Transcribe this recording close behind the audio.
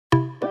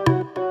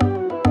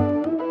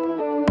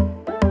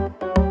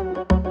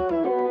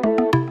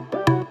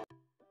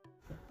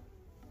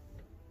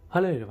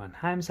Hello everyone,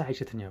 I am Sai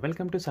Chaitanya.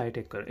 Welcome to Sai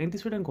Techcore. In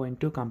this video, I'm going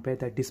to compare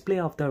the display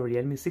of the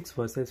Realme 6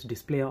 versus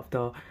display of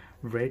the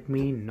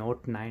Redmi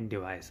Note 9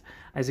 device.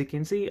 As you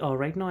can see,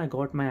 right now I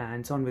got my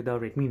hands on with the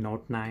Redmi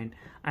Note 9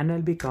 and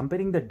I'll be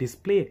comparing the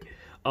display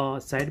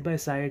side by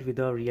side with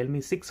the Realme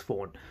 6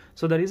 phone.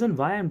 So the reason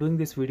why I'm doing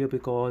this video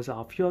because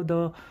a few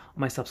of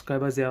my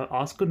subscribers, they are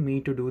asking me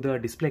to do the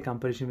display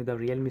comparison with the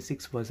Realme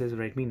 6 versus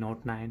Redmi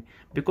Note 9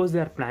 because they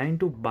are planning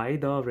to buy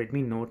the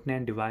Redmi Note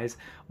 9 device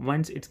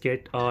once it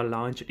get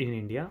launched in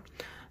India.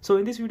 So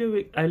in this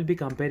video I'll be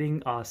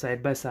comparing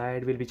side by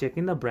side. We'll be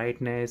checking the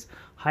brightness,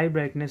 high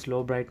brightness,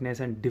 low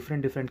brightness, and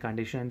different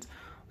conditions.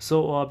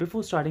 So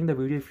before starting the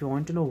video, if you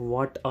want to know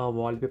what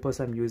wallpapers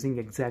I'm using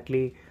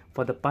exactly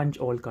for the punch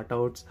hole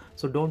cutouts,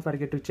 so don't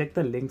forget to check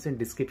the links in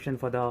description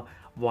for the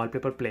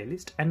wallpaper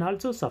playlist, and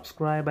also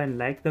subscribe and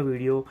like the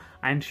video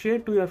and share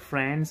to your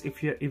friends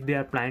if they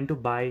are planning to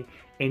buy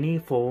any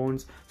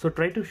phones. So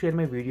try to share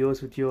my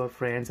videos with your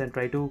friends and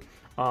try to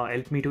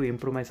help me to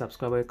improve my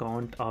subscriber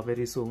count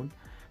very soon.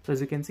 So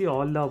as you can see,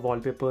 all the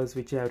wallpapers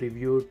which I have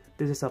reviewed,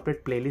 there's a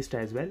separate playlist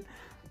as well.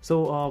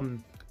 So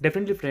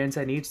definitely friends,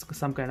 I need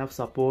some kind of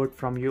support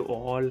from you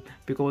all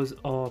because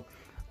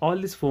all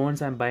these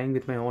phones I'm buying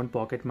with my own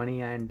pocket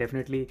money, and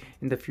definitely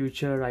in the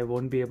future I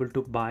won't be able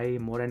to buy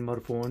more and more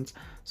phones.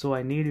 So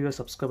I need your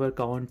subscriber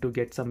count to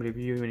get some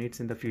review units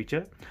in the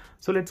future.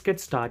 So let's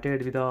get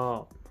started with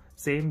the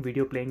same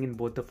video playing in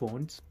both the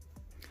phones.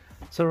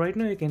 So right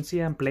now you can see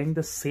I'm playing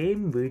the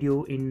same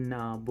video in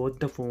both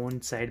the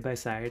phones side by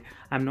side.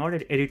 I'm not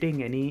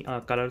editing any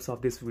colors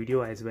of this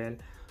video as well.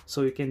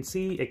 So you can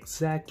see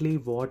exactly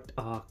what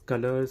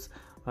colors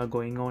are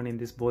going on in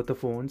this both the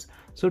phones.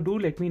 So do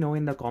let me know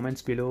in the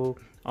comments below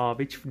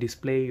which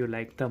display you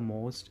like the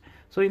most.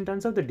 So in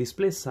terms of the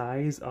display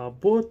size,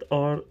 both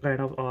are kind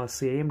of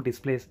same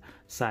display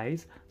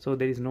size. So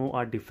there is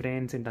no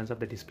difference in terms of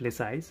the display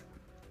size.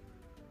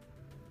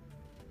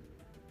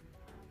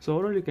 So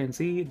overall you can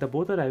see the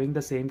both are having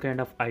the same kind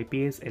of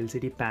IPS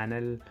LCD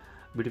panel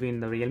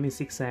between the Realme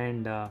 6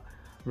 and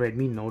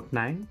Redmi Note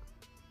 9.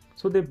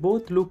 So they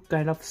both look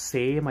kind of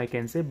same, I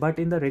can say, but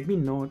in the Redmi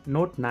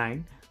Note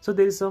 9, so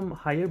there is some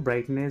higher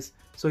brightness.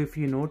 So if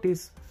you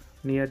notice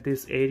near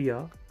this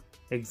area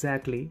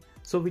exactly,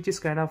 so which is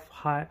kind of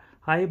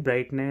high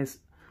brightness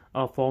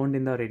found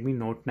in the Redmi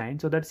Note 9.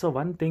 So that's the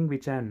one thing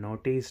which I have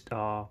noticed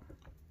right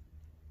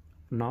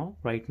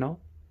now.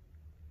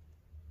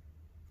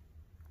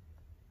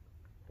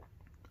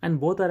 And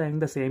both are having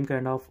the same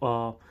kind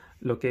of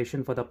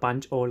location for the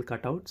punch hole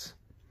cutouts.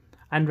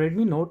 And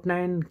Redmi Note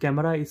 9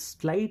 camera is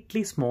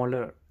slightly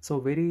smaller, so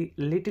very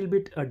little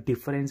bit a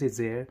difference is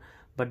there,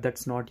 but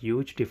that's not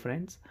huge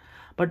difference.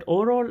 But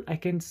overall I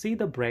can see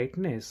the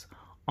brightness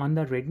on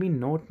the Redmi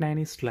Note 9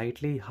 is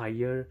slightly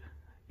higher.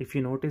 If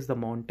you notice the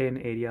mountain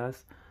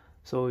areas,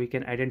 so you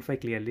can identify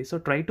clearly. So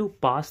try to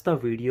pause the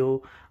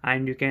video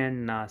and you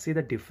can see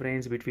the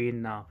difference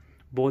between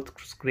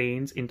both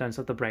screens in terms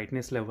of the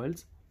brightness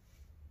levels.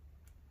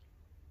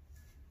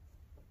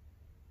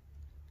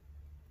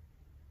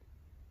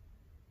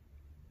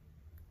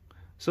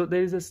 So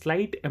there is a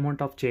slight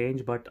amount of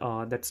change, but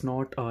that's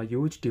not a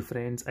huge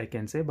difference, I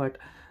can say. But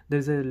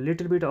there's a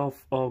little bit of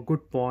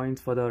good points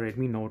for the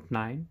Redmi Note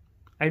 9.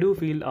 I do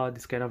feel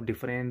this kind of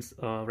difference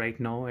right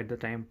now at the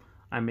time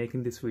I'm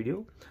making this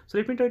video. So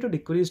let me try to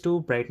decrease to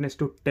brightness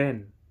to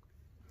 10.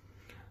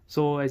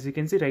 So as you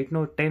can see right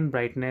now 10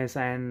 brightness,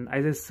 and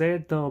as I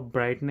said, the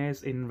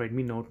brightness in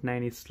Redmi Note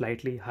 9 is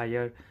slightly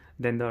higher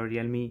than the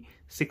Realme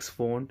 6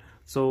 phone.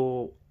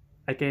 So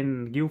I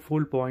can give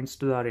full points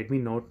to the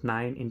Redmi Note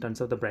 9 in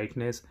terms of the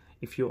brightness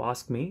if you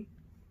ask me.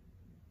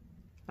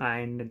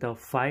 And the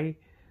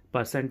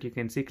 5% you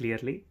can see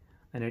clearly,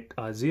 and at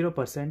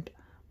 0%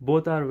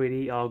 both are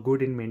very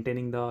good in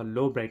maintaining the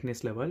low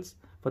brightness levels.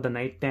 For the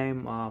night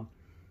time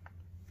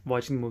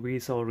watching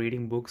movies or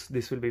reading books,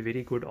 this will be a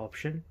very good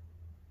option.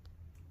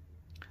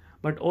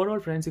 But overall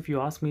friends, if you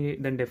ask me,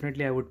 then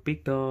definitely I would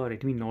pick the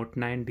Redmi Note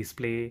 9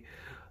 display.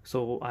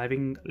 So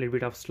having a little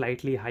bit of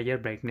slightly higher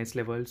brightness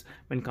levels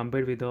when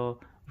compared with the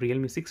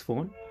Realme 6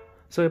 phone.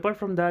 So apart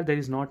from that, there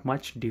is not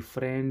much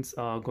difference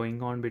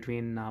going on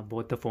between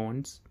both the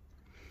phones.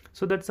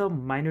 So that's a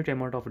minute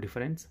amount of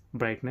difference,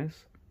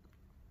 brightness.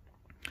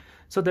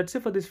 So that's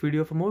it for this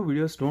video. For more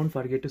videos, don't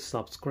forget to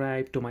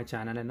subscribe to my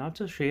channel and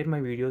also share my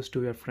videos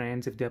to your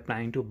friends if they are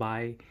planning to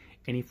buy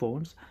any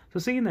phones. So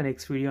see you in the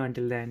next video.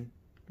 Until then,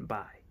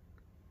 bye.